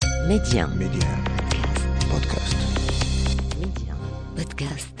média بودكاست. média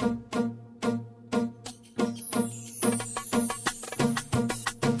podcast.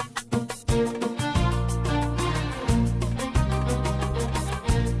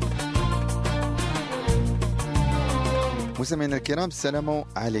 مستمعينا الكرام، السلام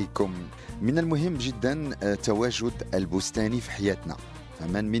عليكم. من المهم جدا تواجد البستاني في حياتنا.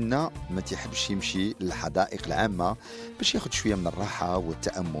 فمن منا ما تيحبش يمشي للحدائق العامة باش ياخد شوية من الراحة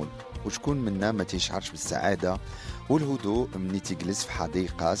والتأمل، وشكون منا ما تيشعرش بالسعادة والهدوء ملي تجلس في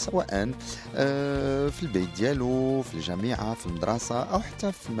حديقة، سواء في البيت ديالو، في الجامعة، في المدرسة، أو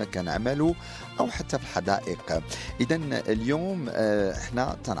حتى في مكان عمله، أو حتى في الحدائق. إذن اليوم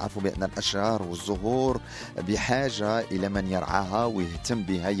احنا تنعرفوا بأن الأشجار والزهور بحاجة إلى من يرعاها ويهتم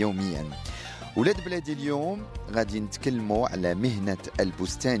بها يوميا. ولاد بلادي اليوم غادي نتكلموا على مهنة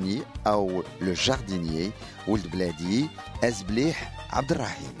البستاني أو لو جاردينيer. ولد بلادي أزبليح عبد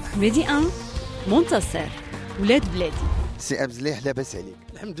الرحيم. ميدي ان منتصر ولاد بلادي. سي أزبليح، لاباس عليك؟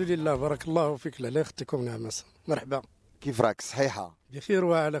 الحمد لله، بارك الله فيك لا اختكم نعمة. مرحبا، كيف راك؟ صحيحة؟ بخير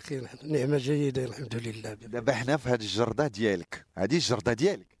وعلى خير، نعمة جيدة الحمد لله. دابا حنا في هاد الجردة ديالك، هادي الجردة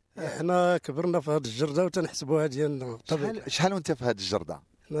ديالك. احنا كبرنا في هذه الجردة وتنحسبوها ديالنا. شحال وانت في هاد الجردة؟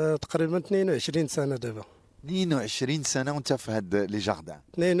 تقريبا 22 سنة دابا. 22 سنة وانت في هاد لي جاردان؟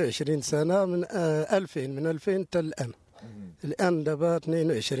 22 سنة من 2000 من 2000 حتى الآن. الآن دابا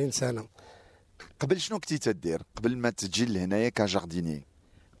 22 سنة. قبل شنو كنتي تدير قبل ما تجي لهنايا كجارديني؟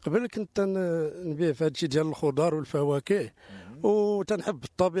 قبل كنت نبيع في هادشي ديال الخضار والفواكه، وتنحب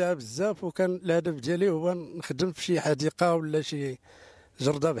الطبيعة بزاف، وكان الهدف ديالي هو نخدم في شي حديقة ولا شي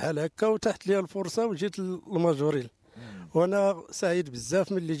جردة بحال هكا، وتحت لي الفرصة وجيت للماجوريل. وانا سعيد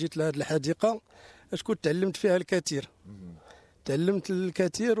بزاف ملي جيت لهاد الحديقه، كنت تعلمت فيها الكثير. تعلمت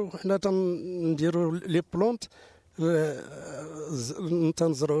الكثير، وحنا تنديروا لي بلونت،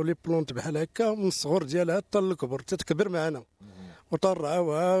 تنزرعوا لي بلونت بحال هكا من الصغر ديالها حتى الكبر، تتكبر معنا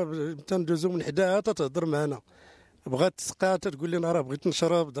وترعاوها، تندوزو من حداها تتهضر معنا. بغات تسقى تقول لنا راه بغيت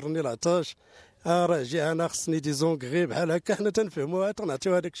نشرب، درني العطاش، راه جي انا خصني دي زونغغي بحال هكا، حنا تنفهموها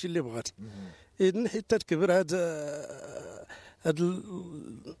تنعطيوها داك الشيء اللي بغات. إذن حتى تكبر هاد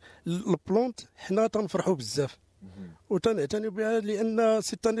البلونت، حنا تنفرحوا بزاف وتنعتنيو بها، لان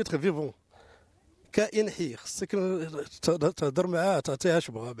سي ان ايتر فيفون، كائن حي، خصك تهضر معاه، تعطيها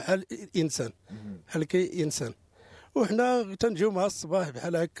شبغه بحال الانسان، بحال كي انسان. وحنا تنجيو مع الصباح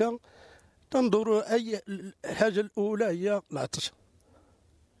بحال هكا، تندوروا اي الحاجه الاولى هي العطش،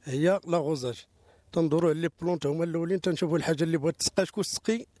 هي لاغوزاج. تنظروا لي بلونت هما الاولين، تنشوفوا الحاجه اللي بغات تسقى، شكون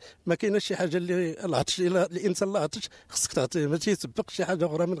تسقي. ما كايناش شي حاجه اللي العطش، الانسان لا عطش خصك تعطيه، ما تيسبق شي حاجه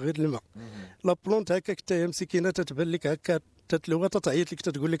اخرى من غير الماء. لا بلونت هكا حتى مسكينه تتبان لك هكا، تتلوها، تعيط لك،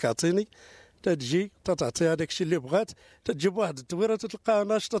 تقول لك اعطيني، تجي تعطيها داك الشيء اللي بغات، تجيب واحد الدويره تلقاها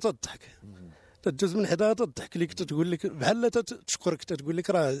ناشطه تضحك، تدوز من حداها تضحك لك، تقول لك بحال تشكرك، تقول لك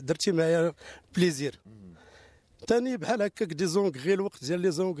راه درتي معايا بليزير. ثاني بحال هكاك دي زونغغي، الوقت ديال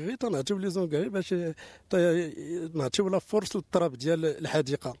لي زونغغي تنعطيو لي زونغغي باش نعطيو لا فورس للتراب ديال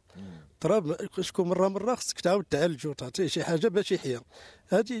الحديقه. التراب شكون مره خصك تعاود تعالجو وتعطيه شي حاجه باش يحيا.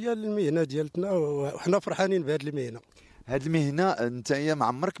 هذه هي المهنه ديالتنا، وحنا فرحانين بهذه المهنه. هذه المهنه انت ما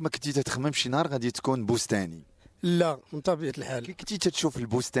عمرك ما كنتي تتخمم شي نهار غادي تكون بستاني؟ لا، من طبيعه الحال. كي كنتي تشوف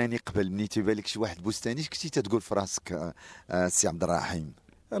البستاني قبل، ملي تيبان لك شي واحد بستاني، كنتي تقول في راسك سي عبد الرحيم؟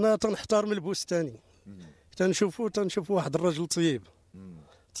 انا تنحترم البستاني، تنشوفوا واحد الرجل طيب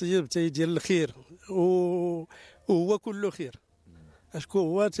تيدير الخير، وهو كله خير. اشكون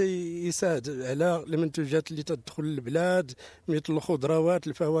هو تيساعد على المنتوجات اللي تدخل للبلاد، مثل الخضروات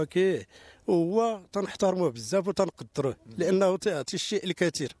الفواكه، وهو تنحترموه بزاف وتنقدروه لانه تعطي الشيء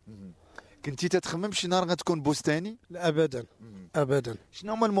الكثير. كنتي تتخمم شي نهار غتكون بستاني؟ لا ابدا ابدا.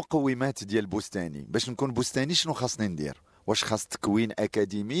 شنو هما المقومات ديال البستاني؟ باش نكون بستاني شنو خاصني ندير؟ واش خاص تكوين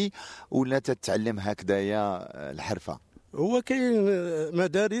اكاديمي ولا تتعلم هكذايا الحرفه؟ هو كاين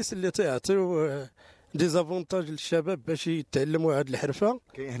مدارس اللي تعطيو ديزافونتاج للشباب باش يتعلموا هذه الحرفه.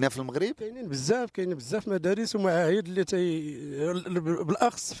 كاين هنا في المغرب كاين بزاف مدارس ومعاهد اللي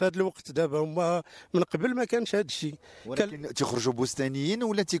بالاخص في هذا الوقت دابا. هما من قبل ما كانش هذا الشيء، ولكن تخرجوا بستانيين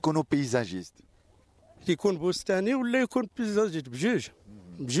ولا تيكونوا بيزاجيست؟ يكون بستاني ولا يكون بيزاجيست،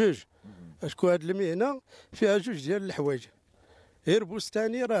 بجوج. اشكو هذه المهنه فيها جوج ديال الحوايج. غير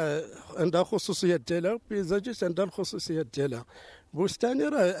بستاني راه عندها خصوصيات ديالها، وبيزاجيست عندها الخصوصيات ديالها. بستاني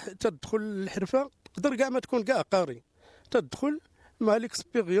راه تدخل الحرفه، تقدر كاع ما تكون كاع قاري، تدخل مع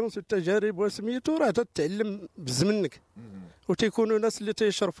ليكسبيريونس والتجارب وسميتو، راه تتعلم بزمنك. وتيكونوا ناس اللي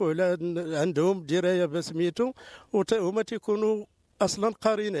تيشرفوا على عندهم درايه بسميتو، وهما تيكونوا اصلا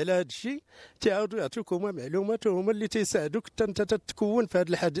قارين على هذا الشيء، تعاودوا يعطيوك هما معلومات وهما اللي تيساعدوك انت تتكون في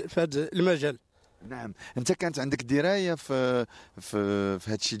هذا المجال. نعم، انت كانت عندك درايه في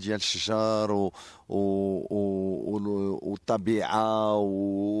هذا الشيء ديال الشجر والطبيعه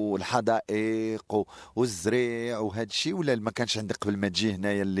والحدائق والزريع وهذا الشيء، ولا ما كانش عندك قبل ما تجي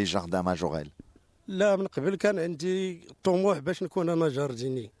هنايا لي جاردان ماجوريل؟ لا، من قبل كان عندي طموح باش نكون انا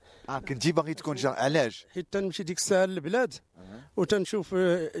جارديني. كنتي باغي تكون علاش؟ حيت تنمشي ديك الساعه للبلاد وتنشوف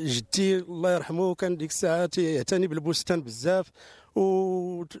جدي الله يرحمه كان ديك الساعه يعتني بالبستان بزاف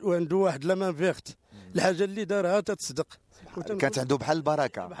وعنده واحد لا مان فيرت، الحاجه اللي دارها تتصدق. كانت عنده بحال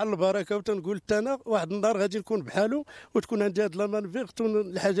البركه وتنقول حتى انا واحد النهار غادي نكون بحالو وتكون عندي هاد لا مان فيرت،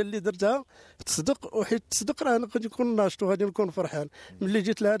 الحاجه اللي درتها تصدق، وحيت تصدق راه غادي نكون ناشط وغادي نكون فرحان. ملي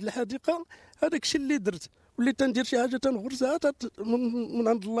جيت لهاد الحديقه هذاك الشيء اللي درت، وليت تندير شي حاجه تنغرسها من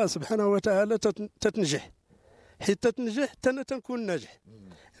عند الله سبحانه وتعالى تتنجح، حيت تتنجح حتى انا تنكون ناجح،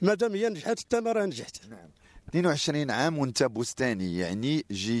 مادام هي نجحت حتى انا راه نجحت. 22 عام وانت بستاني، يعني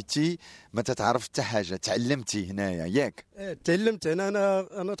جيتي ما تتعرف حتى حاجه، تعلمتي هنايا ياك؟ تعلمت هنا.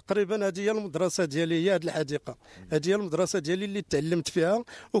 انا تقريبا هذه هي المدرسه ديالي، هي هذه الحديقه، هذه هي المدرسه ديالي اللي تعلمت فيها.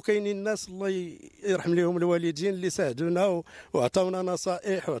 وكاينين الناس الله يرحم لهم الوالدين اللي ساعدونا وعطاونا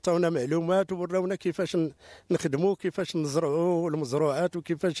نصائح وعطاونا معلومات ووراونا كيفاش نخدموا، كيفاش نزرعوا المزروعات،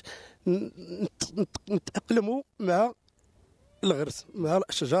 وكيفاش نتاقلموا مع الغرس، مع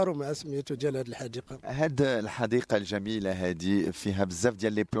الاشجار ومع سميتو ديال هذه الحديقه. هاد الحديقه الجميله هذه فيها بزاف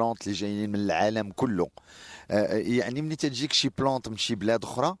ديال لي بلانت اللي جايين من العالم كله. يعني ملي تجيك شي بلانت من شي بلاد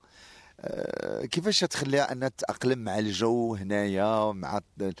اخرى، كيفاش تخليها انها تتاقلم مع الجو هنايا، مع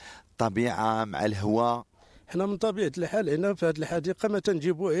الطبيعه، مع الهواء؟ حنا من طبيعه الحال هنا في هذه الحديقه ما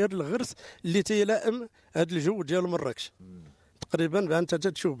تنجيبوا غير الغرس اللي تيلائم هذا الجو ديال مراكش. تقريبا انت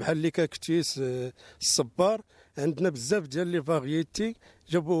تشوف بحال لي كاكتيس، الصبار، عندنا بزاف ديال لي فاريتي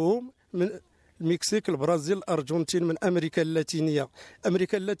جابوهم من المكسيك، البرازيل، الارجنتين، من امريكا اللاتينيه.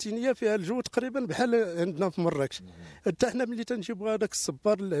 امريكا اللاتينيه فيها الجو تقريبا بحال عندنا في مراكش. حتى حنا ملي تنجيبوا هذاك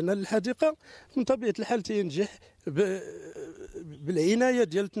الصبار لهنا للحديقه من طبيعه الحال تينجح بالعنايه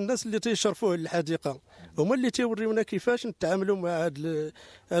ديال الناس اللي تيشرفوه للحديقه، هما اللي تيوريونا كيفاش نتعاملوا مع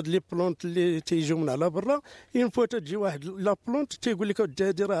هاد لي بلونت اللي تيجيو من على برا. ينفوا تجي واحد لا بلونت تيقول لك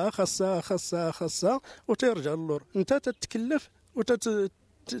هادي راه خاصها وتيرجع للور، انت تتكلف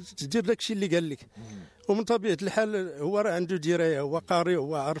تدير داك الشيء اللي قال لك. ومن طبيعه الحال هو راه عنده درايه، هو قاري،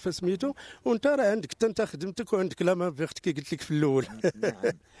 هو عارف سميتو، وانت راه عندك انت خدمتك وعندك لا مان فيغت كي قلت لك في الاول.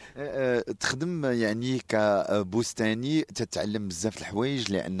 تخدم يعني كبستاني، تتعلم بزاف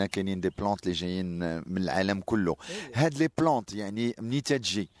الحوايج، لان كاينين دي بلانت اللي جايين من العالم كله. هاد لي بلانت يعني مني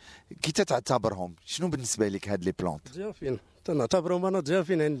تجي كي تعتبرهم شنو بالنسبه لك هاد لي بلانت؟ ضيافين، تنعتبرهم انا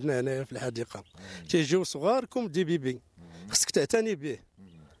ضيافين عندنا هنايا في الحديقه. تيجيو صغار كوم دي بيبي، خصك تعتني به،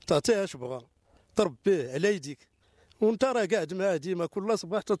 تعطيه اش بغا، تربيه على يديك، وانت راه قاعد معاه ديما. كل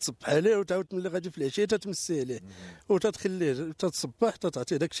صباح تتصبح عليه وتعاود ملي غادي في العشيه تتمسي عليه وتتخليه، تتصبح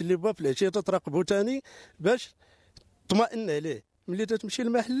تعطيه داكشي اللي بغا، في العشيه تتراقبو ثاني باش تطمئن عليه. ملي تتمشي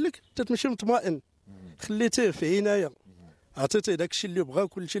لمحلك تتمشي مطمئن، خليتيه في عنايه، عطيتيه داكشي اللي بغا،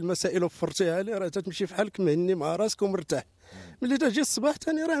 كلشي المسائل وفرتيها عليه، راه تتمشي فحالك مهني مع راسك ومرتاح. ملي تجي الصباح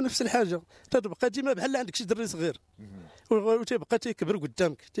ثاني راه نفس الحاجه، تتبقى ديما بحال عندك شي دري صغير وتيبقى تيكبر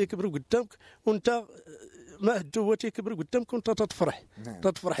قدامك وانت ما هدو هو تيكبر قدامك وانت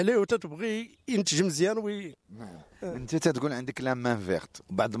تتفرح ليه وتتبغي ينتج مزيان انت تتقول عندك لا مان فيرت،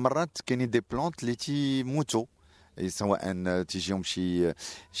 وبعض المرات كاينين دي بلانت اللي تيموتوا، سواء تيجيهم شي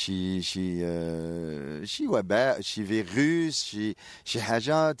وباء، شي فيروس، شي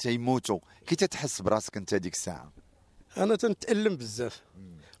حاجه تيموتوا. كي تتحس براسك انت ديك الساعه؟ انا تنتألم بزاف،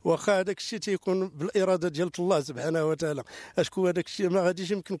 واخا هذاك الشيء تيكون بالاراده ديال الله سبحانه وتعالى. اشكو هذاك الشيء ما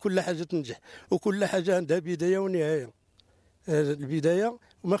غاديش يمكن كل حاجه تنجح، وكل حاجه عندها بدايه ونهايه. البدايه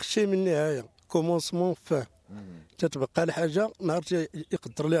وما خشي من النهايه، كومونسمون فان. تتبقى الحاجه نهار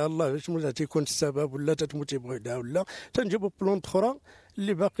يقدر لها الله باش تيكون السبب، ولا تتموت بغيدها، ولا تنجيبوا بلونت اخرى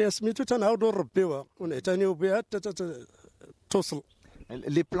اللي باقيه سميتو تنعاودوا نربيوها ونعتنيو بها حتى توصل.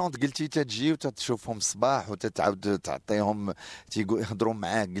 لي بلانت قلتي تجي وتشوفهم الصباح وتتعاود تعطيهم، يهضروا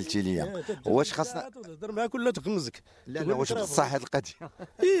معاك قلتي لي، واش خاصنا تهضر معاك ولا تغمزك؟ لا واش بصح هذه القضيه؟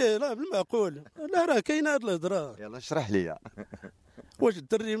 لا بالمعقول، لا راه كاينه هذه الهضره. يلا اشرح لي. واش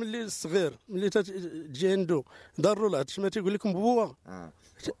الدري ملي الصغير ملي تجي عنده ضرو العطش ما تيقول لك بوا،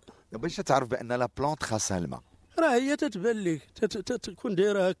 باش تعرف بان لا بلانت خاصها الماء، راه هي تتبان لك تكون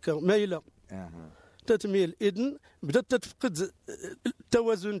دايره هكا مايله، تتميل، اذن بدات تتفقد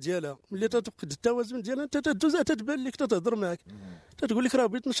التوازن ديالها. ملي تتفقد التوازن ديالها انت تدوزها تتبان لك، تتهضر معك، تتقول لك راه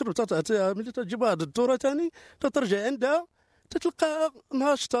بغيت نشرب، تعطيها. ملي تجيب واحد الدوره ثاني تترجع عندها تتلقى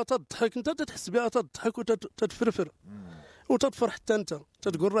ناشطه تضحك، انت تحس بها تضحك وتتفرفر وتتفرح حتى انت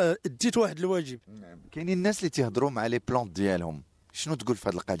تتقول راه اديت واحد الواجب. كاينين الناس اللي تيهضروا مع لي بلونت ديالهم، شنو تقول في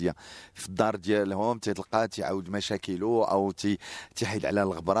هذه القضيه؟ في الدار ديالهم تلقى تيعاود مشاكله او تيحيد على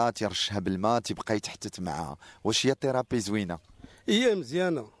الغبره، تيرشها بالماء، تيبقى يتحتت معها. واش هي ثيرابي زوينه؟ هي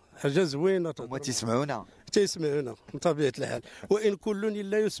مزيانه، حاجه زوينه. هما تيسمعونا بطبيعه الحال. وان كل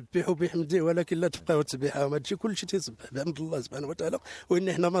الا يسبح بحمده ولكن لا تبقاو تسبيحهم. هادشي كلشي تيسبح بحمد الله سبحانه وتعالى،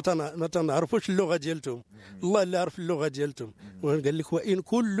 وان حنا ما تنعرفوش اللغه ديالتهم، الله اللي عرف اللغه ديالتهم. وقال لك وان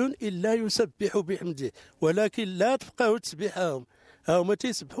كل الا يسبح بحمده ولكن لا تبقاو تسبيحهم. هما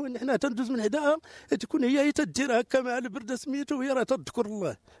تيسبحوا ان حنا تندوز من حداها تكون هي تدير هكا مع البرده سميتو، وهي راه تذكر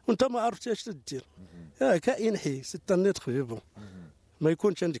الله وانت ما عرفتي اش تدير. كائن حي ستانيت خفيفو، ما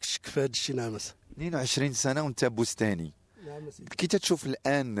يكونش عندك الشك في هذا الشيء. نعمس 22 سنه وانت بستاني، كي تشوف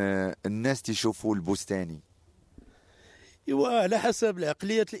الان الناس تيشوفوا البستاني؟ ايوا على حسب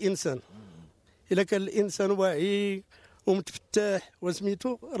العقليه الانسان. الا كان الانسان واعي ومتفتح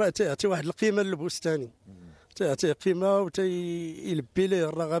وسميتو راه تعطي واحد القيمه للبستاني، تعطيه قيمه وتيلبي ليه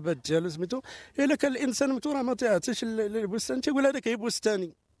الرغبات ديالو سميتو. الا كان الانسان متو راه ما تعطيش البستاني، تيقول هذاك هي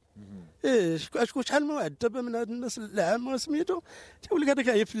بستاني. شحال من واحد دابا من هاد الناس العامه سميتو تيقول لك هذاك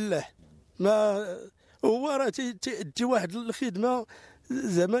هي فلاح. ما هو راه تيدي واحد الخدمه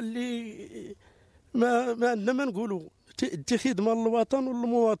زعما اللي ما عندنا ما نقولوا، تيدي خدمه للوطن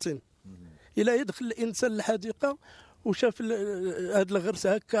وللمواطن. الا يدخل الانسان للحديقه وشاف هاد الغرس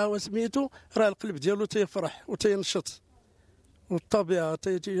هكا وسميتو راه القلب ديالو تيفرح وتينشط. والطبيعه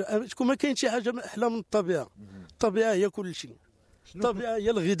شكون ما كاين شي حاجه احلى من الطبيعه. الطبيعه هي كل شيء، الطبيعه هي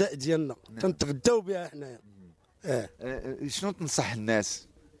الغذاء ديالنا، تنتغداو بها حنايا. شنو تنصح الناس؟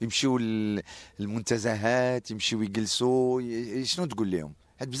 يمشيو للمنتزهات، يمشيو يجلسوا، شنو تقول لهم؟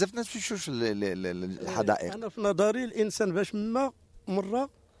 حيت بزاف الناس ما يمشيوش الحدائق. انا في نظري الانسان باش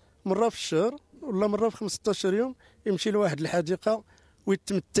مره في الشهر ولا مره في 15 يوم يمشي لواحد الحديقه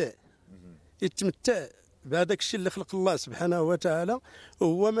يتمتع بهذاك الشيء اللي خلق الله سبحانه وتعالى.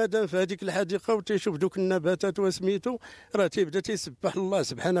 وهو مادام في هذيك الحديقه وتيشوف دوك النباتات وسميتو راه تيبدا تيسبح الله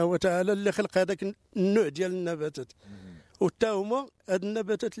سبحانه وتعالى اللي خلق هذاك النوع ديال النباتات. وتا هما هاد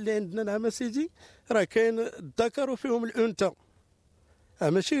النباتات اللي عندنا نعم سيدي راه كاين الذكر وفيهم الانثى،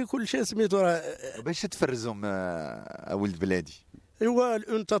 ماشي كل شيء سميتو راه باش تفرزهم ولد بلادي. ايوا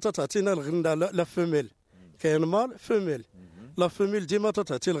الانثى تعطينا الغنه لا فيميل، كاين مال فيميل. لا فيميل ديما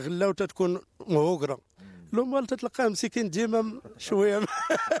تعطي الغله وتتكون مهوقره، لو مال تتلقاه مسكين ديما شويه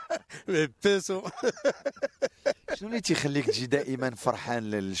بيسو. شنو اللي تيخليك تجي دائما فرحان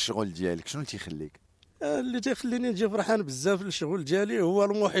للشغل ديالك؟ شنو اللي تيخليك؟ اللي تيخليني نجي فرحان بزاف للشغل ديالي هو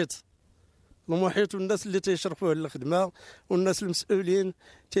المحيط والناس اللي تيشرفوا على الخدمه والناس المسؤولين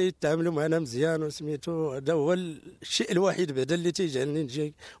تيتعاملوا معنا مزيان وسميتو. هذا هو الشيء الوحيد بعدا اللي تيجعلني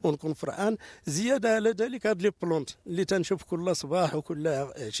نجي ونكون فرحان. زياده على ذلك هاد لي بلونت اللي تنشوف كل صباح وكل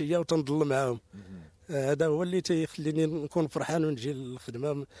عشيه وتنضل معاهم، هذا هو اللي تيخليني نكون فرحان ونجي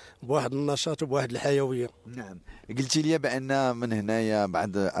للخدمه بواحد النشاط وبواحد الحيويه. نعم. قلتي لي بان من هنايا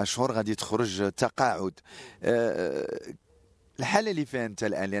بعد اشهر غادي تخرج تقاعد. الحاله اللي فيها انت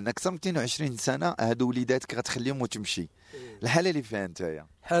الان، لان اكثر من 22 سنه هادو وليداتك غتخليهم وتمشي، الحاله اللي فيها انت يا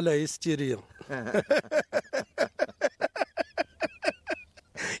حاله هستيريه.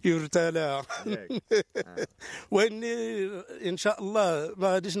 يرتلى. واني ان شاء الله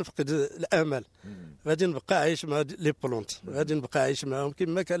ما غاديش نفقد الامل، غادي نبقى عايش مع لي بلونت، غادي نبقى عايش معاهم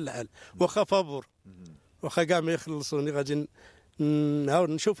كما كان الحال. واخا فابور، واخا كاع ما يخلصوني غادي نعاود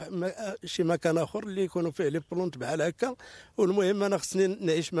نشوف شي مكان اخر اللي يكونوا فيه لي بلونت بحال هكا. والمهم انا خصني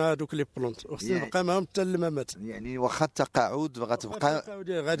نعيش مع هذوك لي بلونت وخصني نبقى معاهم حتى الممات. يعني واخا التقاعد غتبقى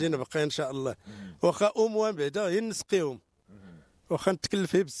غادي نبقى ان شاء الله، واخا اموان بعدا غير نسقيهم، واخا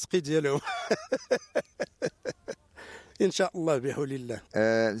نتكلف بالسقي ديالهم. ان شاء الله بحول الله.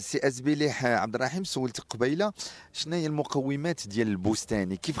 سي أزبليح عبد الرحيم، سولتك قبيله شنو هي المقومات ديال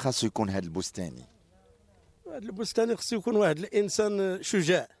البستاني؟ كيف خاصو يكون هذا البستاني؟ هذا البستاني خصو يكون واحد الانسان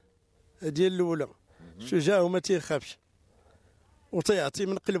شجاع، ديال الاولى شجاع وما تيخافش وتيعطي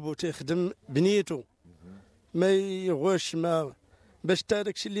من قلبه، تيخدم بنيته، ما يغوش ما باش تا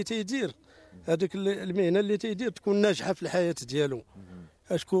داكشي اللي تيدير، هذيك المهنه اللي تيدير تكون ناجحه في الحياه ديالو.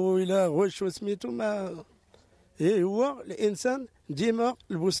 اشكو الى غوش وسميتو ما هو الانسان ديما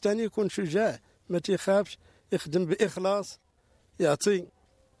البستاني يكون شجاع ما تيخافش، يخدم باخلاص،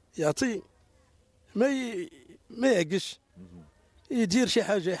 يعطي ما يعقش، يدير شي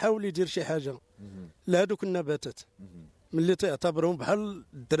حاجه، يحاول يدير شي حاجه لهذوك النباتات ملي تعتبرهم بحال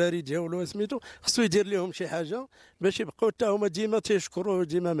الدراري ديالو سميتو، خصو يدير لهم شي حاجه باش يبقاو حتى هما ديما تيشكروه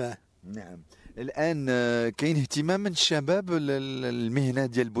ديما معاه. نعم. الان كاين اهتمام من الشباب المهنه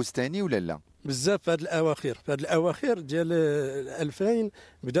ديال البستاني ولا لا؟ بزاف في هذه الاواخر ديال 2000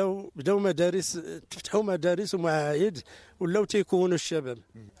 بداو مدارس، تفتحوا مدارس ومعاهد ولاو تيكونوا الشباب.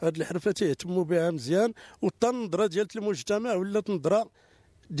 هذه الحرفه تيهتموا بها مزيان، والنظره ديال المجتمع ولات نظره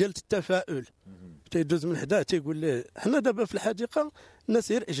ديال التفاؤل. تيدوز من حداه تيقول ليه حنا دابا في الحديقه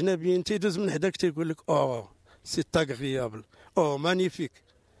الناس غير اجنبيين، تيدوز من حداك تيقول لك سي اغريابل مانيفيك،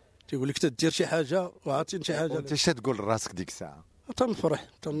 تيقول لك تدير شي حاجه وعاطين شي حاجه. انت اش تقول لراسك ديك الساعه؟ تنفرح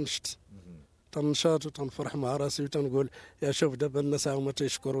تنشاط وتنفرح مع راسي وتنقول يا شوف دابا الناس هما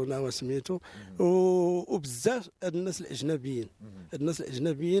تيشكرونا وسميتو. وبزاف الناس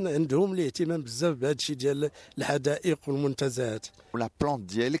الاجنبيين عندهم الاهتمام بزاف بهذا الشيء ديال الحدائق والمنتزهات. ولا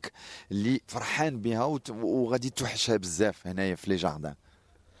بلانت ديالك اللي فرحان بها وغادي توحشها بزاف هنايا في لي جاردان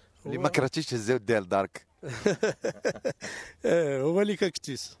اللي ما كرهتيش تهزها وديها لدارك؟ هو لي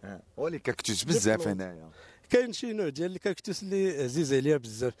كاكتوس. هو لي كاكتوس بزاف هنايا. كاين شي نوع ديال الكاكتوس اللي عزيز عليا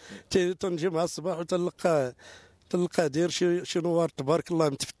بزاف، تنجي مع الصباح وتلقى داير شي نوار تبارك الله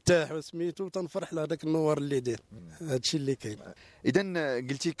متفتح وسميتو، تنفرح لهذاك النوار اللي داير. هذا الشيء اللي كاين. اذا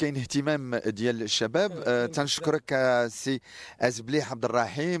قلتي كاين اهتمام ديال الشباب. تنشكرك سي ازبليح عبد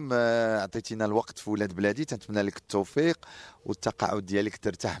الرحيم، عطيتينا الوقت في ولاد بلادي. تنتمنى لك التوفيق والتقاعد ديالك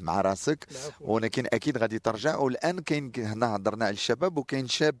ترتاح مع راسك، ولكن اكيد غادي ترجع. والان كاين هنا هضرنا على الشباب، وكاين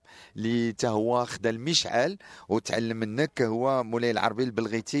شاب اللي تا هو خدا المشعل وتعلم منك، هو مولاي العربي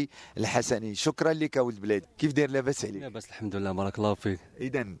البلغيتي الحسني. شكرا لك ولد بلادي. كيف داير؟ لاباس عليك؟ لاباس الحمد لله بارك الله فيك.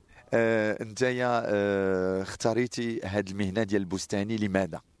 اذا انت اختاريتي هذه المهنه ديال البستاني،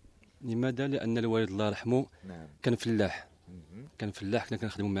 لماذا؟ لان الوالد الله يرحمه كان فلاح. كنا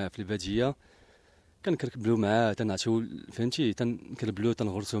كنخدموا معاه في الباديه، كنكركبلو معاه، تنعطيو فهمتي، تنكربلو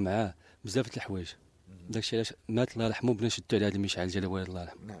تنغرسو معاه بزاف د الحوايج. داكشي علاش مات الله يرحمه، بنا نشدو على هذا المشعل ديال الوالد الله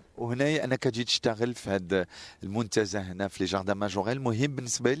يرحمه. نعم. وهنايا انا كتجي تشتغل في هذا المنتزه هنا في لي جاردان ماجوريل، مهم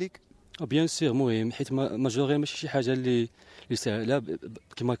بالنسبه لك؟ بيان سيغ مهم، حيت ماجوريل ماشي شي حاجه اللي سهله.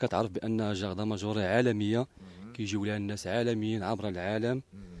 كما كتعرف بان جاردان ماجوريل عالميه، كيجيو لها الناس عالميين عبر العالم،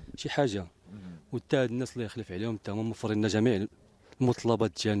 شي حاجه. وتا هاد الناس الله يخلف عليهم، تا هما موفرين لنا جميع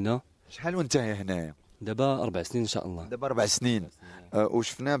المتطلبات ديالنا. شحال وانت هنايا؟ دابا 4 سنين ان شاء الله. دابا 4 سنين.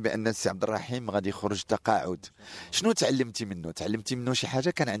 وشفنا بان السي عبد الرحيم غادي يخرج تقاعد. شنو تعلمتي منه؟ شي حاجه؟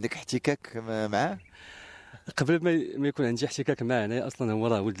 كان عندك احتكاك معاه؟ قبل ما يكون عندي احتكاك معاه، انا اصلا هو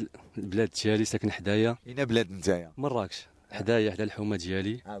راه ولد البلاد ديالي، ساكن حدايا. اين بلاد نتايا؟ مراكش، حدايا حدا الحومه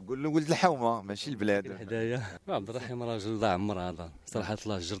ديالي. قول له ولد الحومه ماشي البلاد. حدايا. عبد الرحيم راجل الله عمر هذا صراحه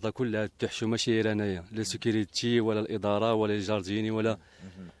الله. الجرده كلها تحشو، ماشي غير انايا، لا سيكوريتي ولا الاداره ولا الجارديني ولا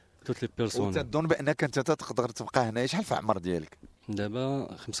توت لي بيرسون. وتظن بانك انت تقدر تبقى هنايا؟ شحال في العمر ديالك؟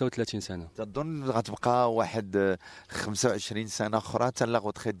 دابا 35 سنه. تظن غتبقى واحد 25 سنه اخرى حتى لا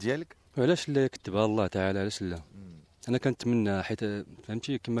غوتخيت ديالك؟ علاش لا؟ كتبها الله تعالى، علاش لا؟ انا كنتمنى، حيت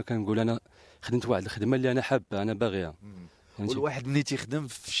فهمتي كما كنقول، انا خدمت واحد الخدمه اللي انا حابه، انا باغيها. والواحد ملي تيخدم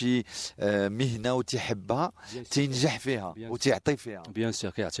في شي مهنه وتيحبها تينجح فيها وتيعطي فيها. بيان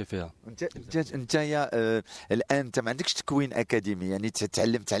سير كيعطي فيها. انت الان انت ما عندكش تكوين اكاديمي، يعني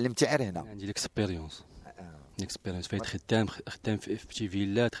تعلمتي غير هنا؟ عندي ليكسبيريونس. فايت خدام في شي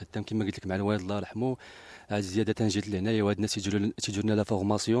فيلات، خدام كما قلت لك مع الوالد الله يرحمه. عاد زياده جيت لهنايا، وهاد الناس تيديروا لنا لا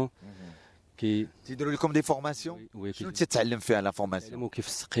فورماسيون، تيديروا لكم دي فورماسيون. شنو تتعلم فيها لا فورماسيون؟ كيف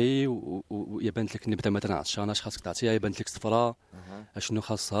تسقي، ويبانت لك النبته مثلا عطشانه اش خاصك تعطيها، يبانت لك صفراء اشنو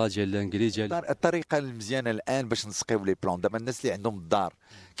خاصها، ديال الانجليز ديال الطريقه المزيانه الان باش نسقيو لي بلون. دابا الناس اللي عندهم الدار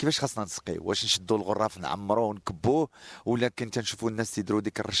كيفاش خاصنا نسقيو؟ واش نشدوا الغراف نعمروه ونكبوه، ولا كنت نشوفوا الناس تيديروا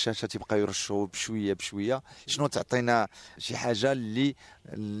ديك الرشاشه تيبقاو يرشوا بشويه بشويه؟ شنو تعطينا شي حاجه اللي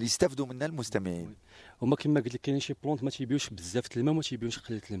يستافدوا منها المستمعين؟ هما كما قلت لك كاينين شي بلونط ما تيبيوش بزاف الماء وما تيبيوش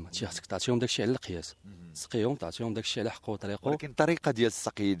قليل الماء، خاصك تعطيهم داكشي على القياس، تسقيهم تعطيهم داكشي على حقه وطريقه. ولكن الطريقه ديال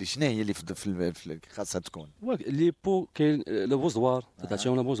السقي شنو هي اللي خاصها تكون؟ لي بو كاين لو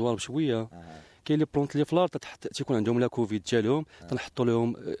تعطيهم لو بوزوار بشويه. كاين لي بلونط لي فلار تيكون عندهم لا كوفيد ديالهم، تنحطوا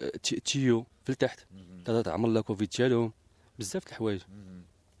لهم تيو في التحت تعمر لا كوفيد ديالهم، بزاف د الحوايج.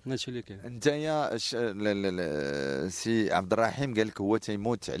 هادشي اللي كاين. انت يا سي عبد الرحيم قال لك هو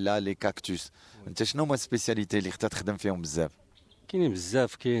تيموت على لي كاكتوس. انت شنو هما السبيسياليتي اللي خصك تخدم فيهم بزاف؟ كاينين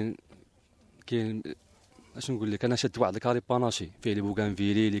بزاف. كاين اش نقول لك، انا شاد واحد الكاري باناشي فيه لي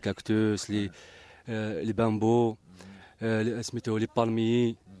بوغانفيلي، لي كاكتوس، لي بامبو، سميتو لي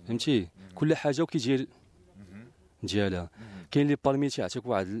بالمي، فهمتي كل حاجه وكيجي ديالها. كاين لي بالمي تيعطيك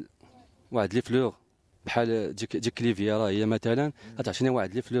واحد لي فلور بحال ديك ليفيا، راه هي مثلا غتعطيني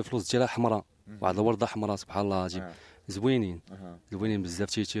واحد لي فلور فلوس ديالها حمراء، واحد الورده حمراء سبحان الله العظيم، زوينين بزاف.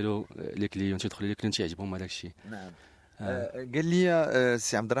 تيتيروا لي كليون، تيدخلوا لي كليون تيعجبهم هذاك الشيء. قال لي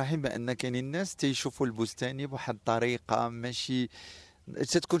سي عبد الرحيم بان كاينين الناس تيشوفوا البستاني بواحد الطريقه ماشي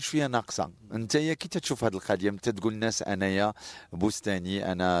تتكون شويه ناقصه. انت كي تشوف هذه القضيه انت تقول الناس انايا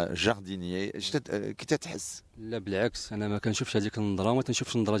بستاني انا جاردينيي كي تتحس؟ لا بالعكس، انا ما كنشوفش هذيك النظره وما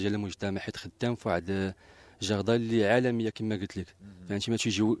تنشوفش النظره ديال المجتمع، حيت خدام في واحد جاردان اللي عالميه كما قلت لك. فهمتي ما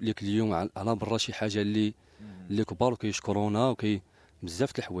تيجيو لك اليوم على برا شي حاجه اللي كبار وكيشكرونا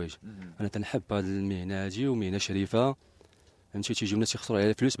بزاف د الحوايج. انا تنحب هذه المهنه هذه ومهنه شريفه. فهمتي تيجيو الناس يخسروا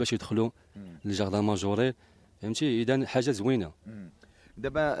عليها الفلوس باش يدخلوا للجاردان ماجوريل. فهمتي اذا حاجه زوينه.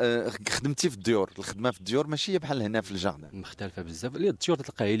 دابا خدمتي في الديور، الخدمه في الديور ماشي بحال هنا في الجاردن، مختلفه بزاف. اللي الديور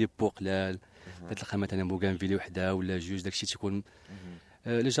تلقى لي بو قلال، تلقى مثلا بوغانفيلي وحده ولا جوج، داكشي تيكون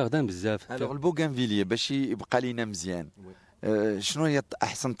لي جاردان بزاف. الوغ البوغانفيلي باش يبقى لينا مزيان شنو هي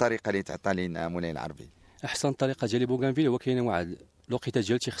احسن طريقه اللي تعطى لينا مولاي العربي؟ احسن طريقه ديال بوغانفيلي هو كاينه واحد الوقيته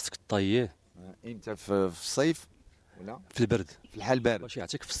ديال خصك طييه. امتى في الصيف ولا في البرد؟ في الحال بارد باش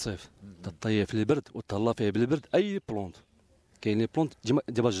يعطيك في الصيف تطييه في البرد وتهلا فيه بالبرد. اي بلونت كاين لي بلونت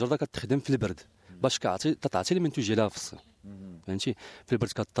دابا الجرده كتخدم في البرد باش تعطي المنتوج ديالها في الصيف. فهمتي في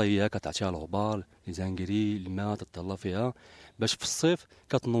البرد كطيها كتعطيها الغبار لي زانكري الماء تطلع فيها، باش في الصيف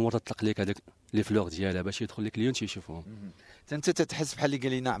كتنور تطلق لك هذاك لي فلوغ ديالها باش يدخل لك اليون تيشوفوهم. انت تتحس بحال اللي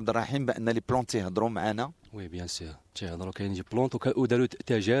قال لنا عبد الرحيم بان لي بلونت تيهضروا معنا؟ وي بيان سير تيهضروا. كاين دي بلونت وداروا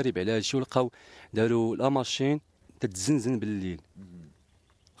تجارب على هذا الشيء ولقاو داروا لا ماشين تتزنزن بالليل.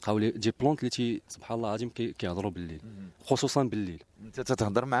 لقاو دي بلونت اللي سبحان الله العظيم كيهضروا بالليل، خصوصا بالليل. انت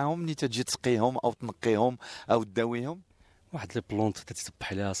تتهضر معاهم ملي تجي تسقيهم او تنقيهم او تداويهم؟ واحد لي بلونت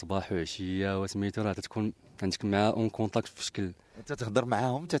تتسبح لها صباح وعشيه وسميتو راه تتكون عندك معاه اون كونتاكت في شكل. انت تهضر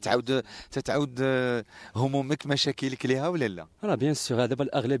معاهم تتعاود همومك مشاكلك ليها ولا لا؟ راه بيان سيغ. دابا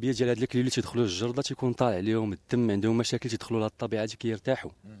الاغلبيه ديال هاد الكليل اللي تيدخلوا للجرده تيكون طالع عليهم الدم، عندهم مشاكل تيدخلوا لها الطبيعه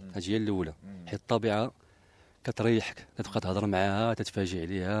كيرتاحوا. هذه هي الاولى، حيت الطبيعه كتريحك، تبقى تهضر معاها تتفاجئ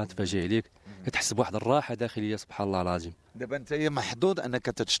عليها تفاجئ عليك، كتحس بواحد الراحه داخليه سبحان الله العظيم. دابا انت محظوظ انك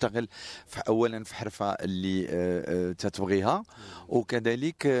تشتغل اولا في حرفه اللي تتبغيها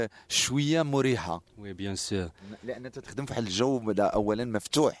وكذلك شويه مريحه. وي بيان سير، لان تخدم في واحد الجو اولا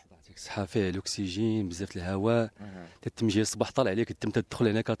مفتوح، يعطيك الصحه، فيه الاكسجين بزاف الهواء، تتمشي الصباح طالع عليك الدم، تدخل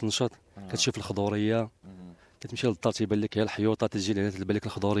هنا كتنشط، كتشوف الخضوريه، تتمشي للدار تيبان لك هي الحيوطه، تجي هنا تبان لك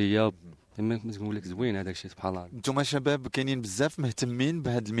الخضوريه. تما نقول لك زوين هذاك الشيء سبحان الله. انتم شباب كاينين بزاف مهتمين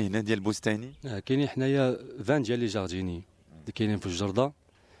بهذه المهنه ديال البستاني؟ كاينين حنايا 20 ديال لي جارديني اللي كاينين في الجرده،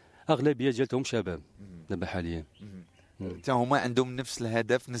 اغلبيه ديالهم شباب دابا حاليا. حتى هما عندهم نفس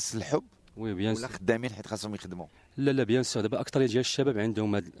الهدف نفس الحب؟ وي بيان ولا خدامين حيت خاصهم يخدموا؟ لا بيان سور. دابا اكثر ديال الشباب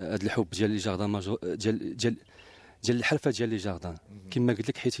عندهم هذا الحب ديال لي جاردان ديال الحرفه ديال لي جاردان كما قلت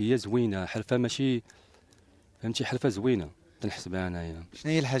لك، حيت هي زوينه حرفه ماشي فهمتي، حرفه زوينه تنحسبها انايا.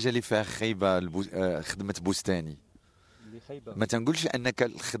 شنو هي الحاجه اللي فيها خايبه خدمه بستاني؟ اللي خايبه ما تنقولش انك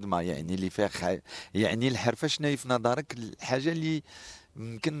الخدمه يعني اللي فيها يعني الحرفه، شنو هي في نظرك الحاجه اللي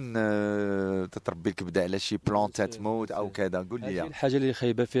ممكن تتربي كبدا على شي بلونت تموت او كذا؟ قول لي. الحاجه اللي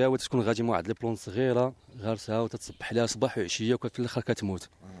خايبه فيها وتكون غادي مع واحد لي بلونت صغيره غارسها وتتصبح لها صباح وعشيه وفي الاخر كتموت.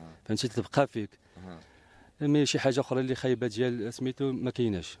 فهمتي تبقى فيك. مي شي حاجه اخرى اللي خايبه ديال سميتو ما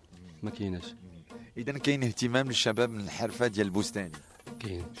كايناش. اذا كاين اهتمام للشباب من الحرفه ديال البستاني؟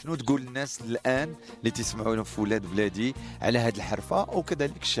 كاين. شنو تقول الناس الان اللي تسمعونا في ولاد بلادي على هذه الحرفه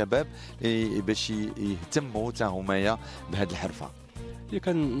وكذلك الشباب باش يهتموا حتى هما بهذه الحرفه؟ اللي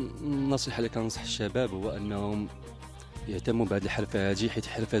كان النصيحه اللي كنصح الشباب هو انهم يهتموا بهذه الحرفه هذه، حيت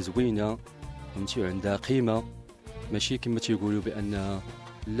حرفه زوينه فهمتي وعندها قيمه، ماشي كما تيقولوا بان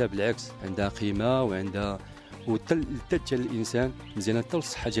لا، بالعكس عندها قيمه وعندها والذات ديال الانسان مزيانه، حتى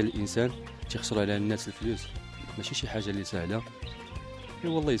الصحه ديال الانسان تيخسروا عليها الناس الفلوس، ماشي شي حاجه اللي سهله.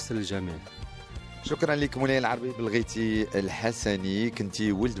 والله يسر الجميع. شكرا لك مولاي العربي بلغيتي الحسني،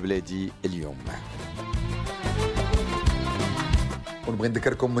 كنتي ولد بلادي اليوم. ونبغي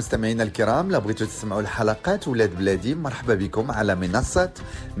نذكركم مستمعينا الكرام، لا بغيتوا تسمعوا الحلقات ولاد بلادي مرحبا بكم على منصه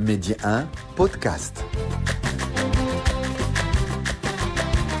ميدي 1 بودكاست.